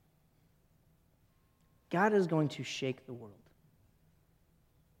 God is going to shake the world.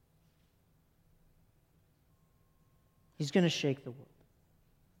 He's going to shake the world.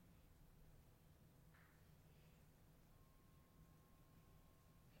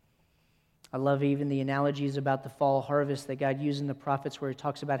 I love even the analogies about the fall harvest that God used in the prophets, where he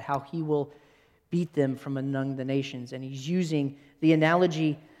talks about how he will beat them from among the nations. And he's using the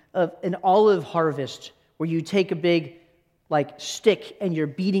analogy of an olive harvest, where you take a big stick and you're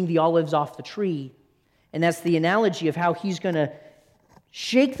beating the olives off the tree. And that's the analogy of how he's going to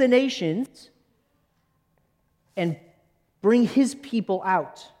shake the nations and bring his people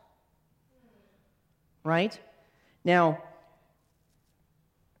out. Right? Now,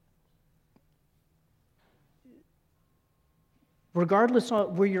 regardless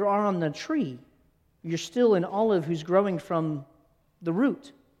of where you are on the tree, you're still an olive who's growing from the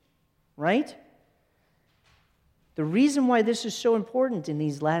root. right? The reason why this is so important in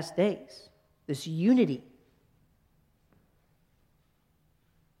these last days, this unity.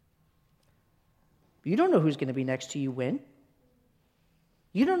 You don't know who's going to be next to you when.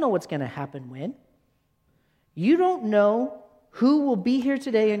 You don't know what's going to happen when. You don't know who will be here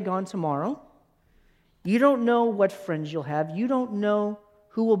today and gone tomorrow. You don't know what friends you'll have. You don't know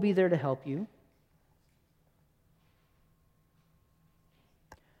who will be there to help you.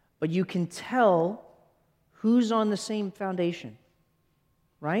 But you can tell who's on the same foundation,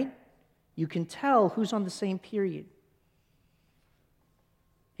 right? You can tell who's on the same period.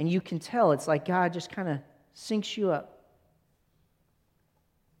 And you can tell, it's like God just kind of syncs you up.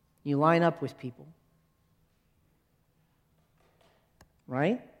 You line up with people.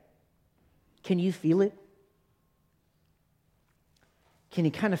 Right? Can you feel it? Can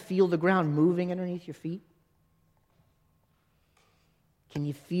you kind of feel the ground moving underneath your feet? Can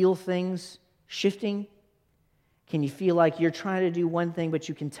you feel things shifting? Can you feel like you're trying to do one thing, but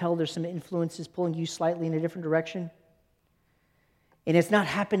you can tell there's some influences pulling you slightly in a different direction? And it's not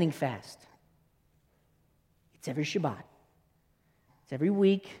happening fast. It's every Shabbat. It's every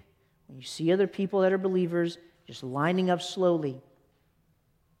week when you see other people that are believers just lining up slowly.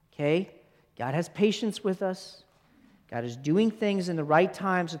 Okay? God has patience with us. God is doing things in the right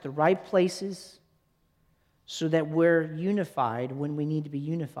times at the right places so that we're unified when we need to be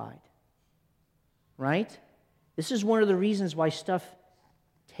unified. Right? This is one of the reasons why stuff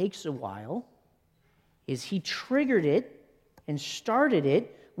takes a while, is He triggered it and started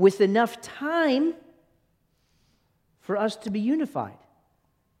it with enough time for us to be unified.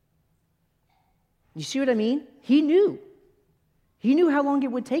 You see what I mean? He knew. He knew how long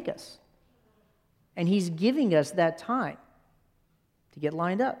it would take us. And He's giving us that time to get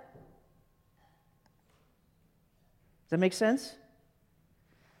lined up. Does that make sense?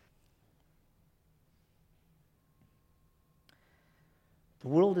 The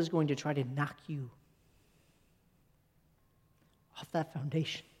world is going to try to knock you off that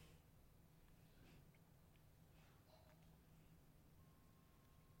foundation.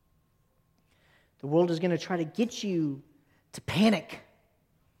 The world is going to try to get you to panic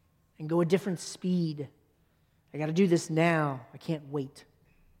and go a different speed. I got to do this now. I can't wait.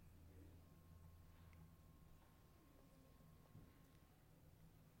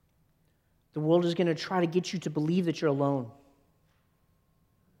 The world is going to try to get you to believe that you're alone.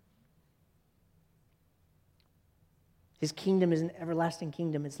 His kingdom is an everlasting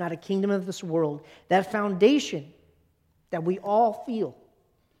kingdom. It's not a kingdom of this world. That foundation that we all feel,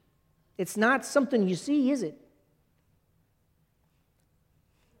 it's not something you see, is it?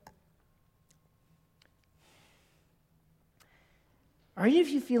 Are any of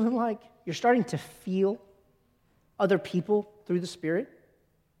you feeling like you're starting to feel other people through the Spirit?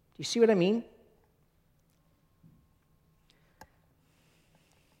 Do you see what I mean?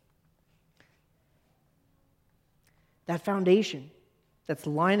 That foundation that's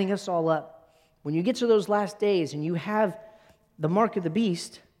lining us all up. When you get to those last days and you have the mark of the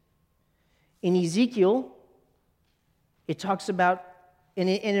beast, in Ezekiel, it talks about, and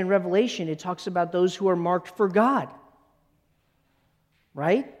in Revelation, it talks about those who are marked for God.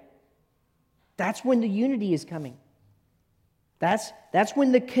 Right? That's when the unity is coming. That's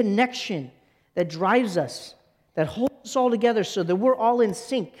when the connection that drives us, that holds us all together so that we're all in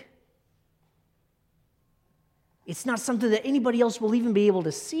sync. It's not something that anybody else will even be able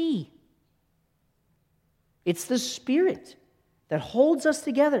to see. It's the Spirit that holds us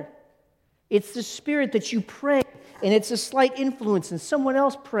together. It's the Spirit that you pray, and it's a slight influence, and someone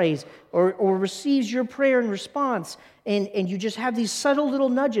else prays or receives your prayer in response, and you just have these subtle little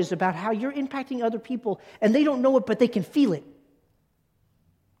nudges about how you're impacting other people, and they don't know it, but they can feel it.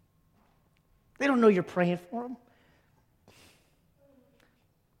 They don't know you're praying for them,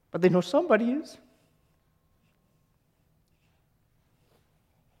 but they know somebody is.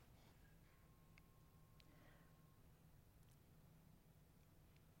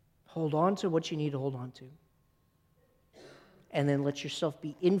 Hold on to what you need to hold on to. And then let yourself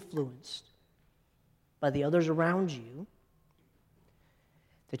be influenced by the others around you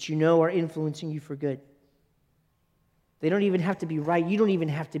that you know are influencing you for good. They don't even have to be right. You don't even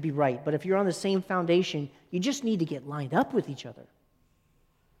have to be right. But if you're on the same foundation, you just need to get lined up with each other.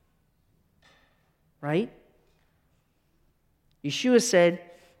 Right? Yeshua said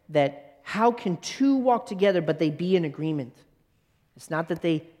that how can two walk together but they be in agreement? It's not that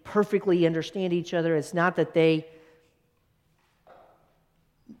they perfectly understand each other. It's not that they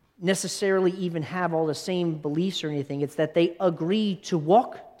necessarily even have all the same beliefs or anything. It's that they agree to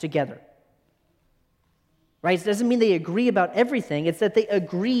walk together. right? It doesn't mean they agree about everything. It's that they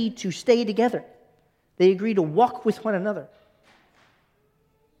agree to stay together. They agree to walk with one another.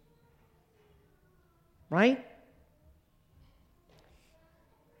 Right?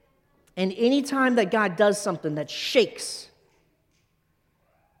 And anytime that God does something that shakes,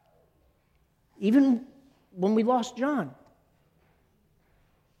 even when we lost John,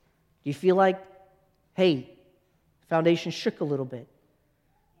 do you feel like, hey, the foundation shook a little bit,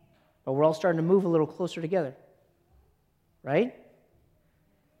 but we're all starting to move a little closer together, right?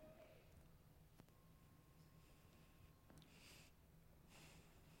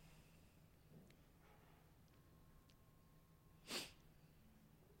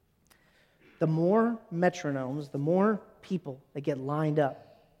 The more metronomes, the more people that get lined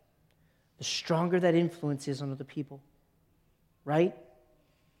up, the stronger that influence is on other people, right?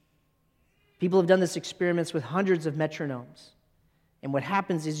 People have done this experiments with hundreds of metronomes. And what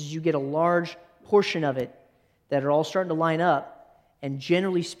happens is you get a large portion of it that are all starting to line up, and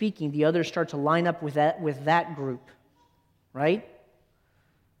generally speaking, the others start to line up with that group, right?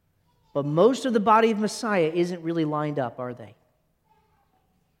 But most of the body of Messiah isn't really lined up, are they?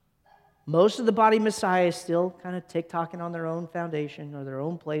 Most of the body of Messiah is still kind of tick-tocking on their own foundation or their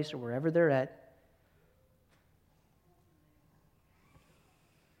own place or wherever they're at.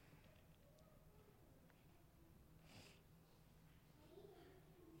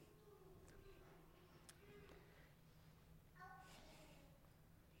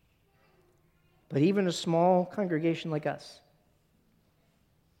 But even a small congregation like us,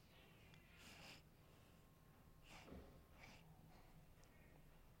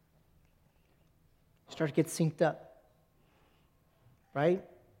 start to get synced up, right?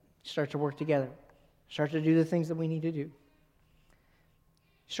 Start to work together. Start to do the things that we need to do.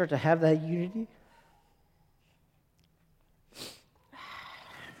 Start to have that unity.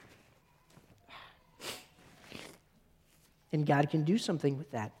 And God can do something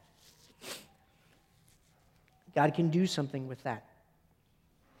with that. God can do something with that.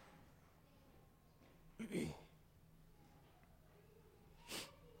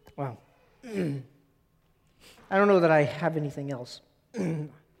 Wow. I don't know that I have anything else. I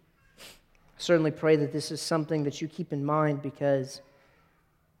certainly pray that this is something that you keep in mind, because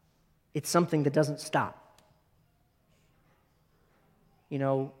it's something that doesn't stop. You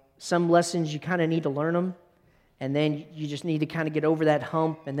know, some lessons you kind of need to learn them, and then you just need to kind of get over that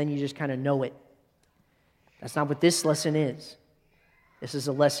hump, and then you just kind of know it. That's not what this lesson is. This is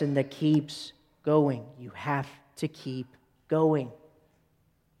a lesson that keeps going. You have to keep going.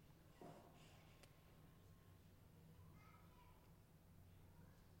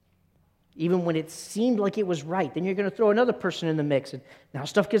 Even when it seemed like it was right, then you're going to throw another person in the mix, and now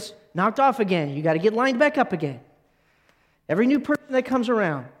stuff gets knocked off again. You got to get lined back up again. Every new person that comes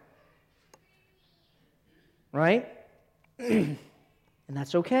around, right? And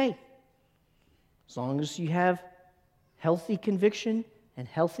that's okay. As long as you have healthy conviction and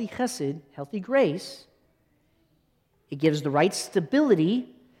healthy chesed, healthy grace, it gives the right stability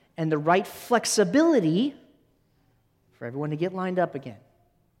and the right flexibility for everyone to get lined up again.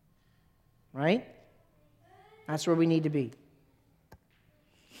 Right? That's where we need to be.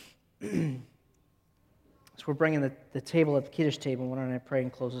 So we're bringing the table at the Kiddush table. Why don't I pray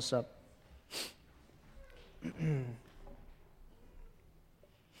and close this up?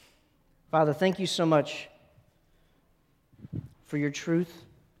 Father, thank you so much for your truth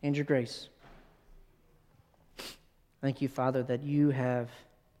and your grace. Thank you, Father, that you have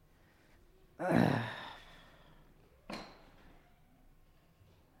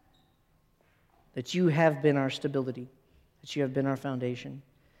been our stability, that you have been our foundation.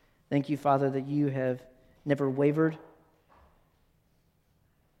 Thank you, Father, that you have never wavered,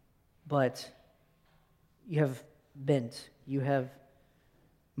 but you have bent, you have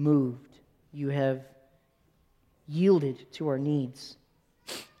moved, you have yielded to our needs,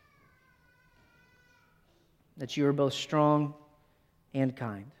 that you are both strong and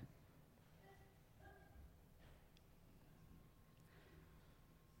kind.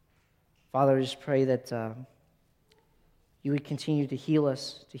 Father, I just pray that you would continue to heal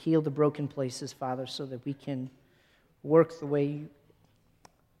us, to heal the broken places, Father, so that we can work the way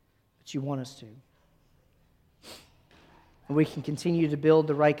that you want us to. And we can continue to build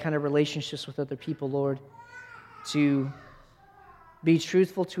the right kind of relationships with other people, Lord, to be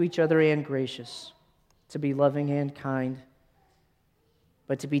truthful to each other and gracious, to be loving and kind,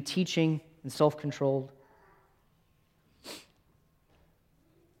 but to be teaching and self-controlled.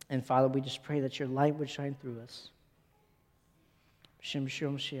 And Father, we just pray that your light would shine through us. B'Shem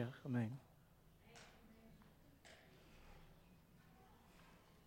Yeshua Mashiach. Amen.